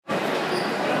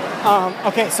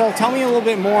Okay, so tell me a little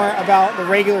bit more about the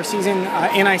regular season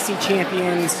NIC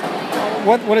champions.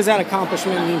 What does that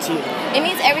accomplishment mean to you? It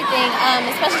means everything,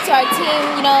 especially to our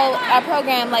team, our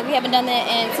program. Like, we haven't done that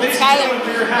since Skylar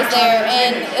was there,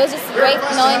 and it was just great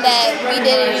knowing that we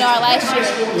did it, our last year.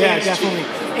 Yeah, definitely.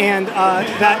 And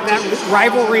that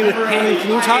rivalry with Penn, can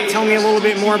you tell me a little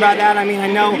bit more about that? I mean,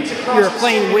 I know you were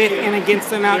playing with and against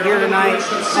them out here tonight.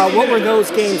 What were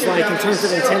those games like in terms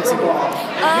of intensity?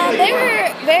 They were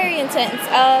very intense.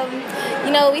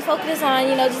 We focused on,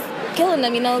 just killing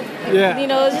them,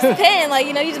 just Penn,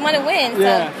 you just want to win.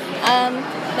 Yeah. So,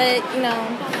 but,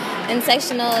 in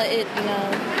sectional, it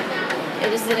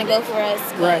just didn't go for us.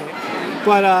 Right.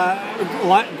 But a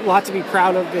lot to be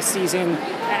proud of this season.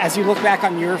 As you look back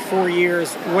on your 4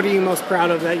 years, what are you most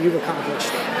proud of that you've accomplished?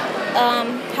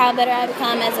 How better I've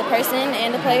become as a person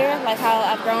and a player, like how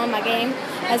I've grown, my game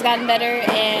has gotten better,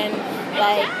 and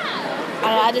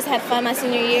I just had fun my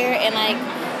senior year, and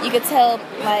you could tell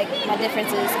my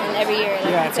differences in every year,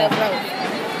 you could tell growth.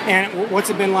 And what's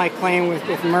it been like playing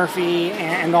with Murphy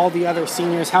and all the other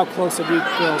seniors? How close have you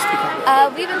girls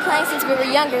become? We've been playing since we were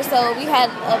younger, so we had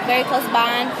a very close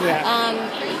bond. Yeah.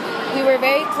 We were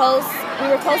very close. We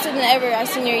were closer than ever our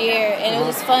senior year, and it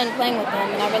was just fun playing with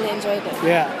them, and I really enjoyed it.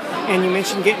 Yeah. And you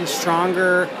mentioned getting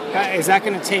stronger. Is that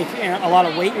going to take a lot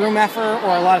of weight room effort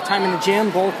or a lot of time in the gym?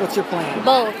 Both? What's your plan?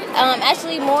 Both.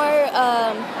 Actually, more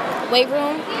weight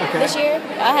room this year.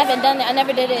 I haven't done it. I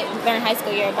never did it during high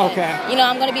school year. But,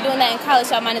 I'm going to be doing that in college,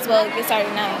 so I might as well get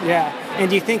started now. Yeah. And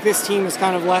do you think this team has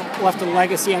kind of left a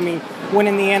legacy? I mean,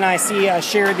 winning the NIC,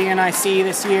 shared the NIC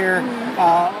this year.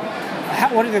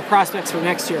 What are the prospects for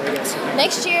next year, I guess?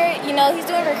 Next year, he's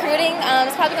doing recruiting.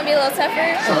 It's probably going to be a little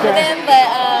tougher for them, but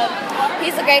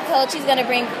he's a great coach. He's going to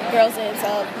bring girls in,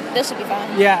 so this should be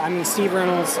fun. Yeah, I mean, Steve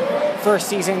Reynolds, first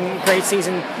season, great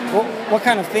season. What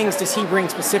kind of things does he bring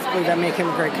specifically that make him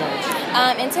a great coach?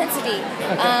 Intensity.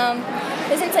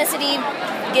 His intensity,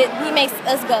 he makes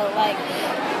us go.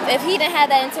 If he didn't have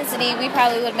that intensity, we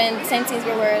probably would have been the same teams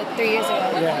we were 3 years ago.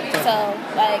 Yeah, so,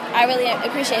 I really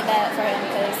appreciate that for him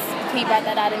because he brought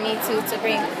that out of me, too, to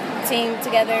bring the team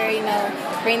together,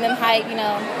 bring them hype,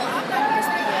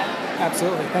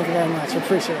 Absolutely. Thank you very much.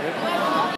 Appreciate it.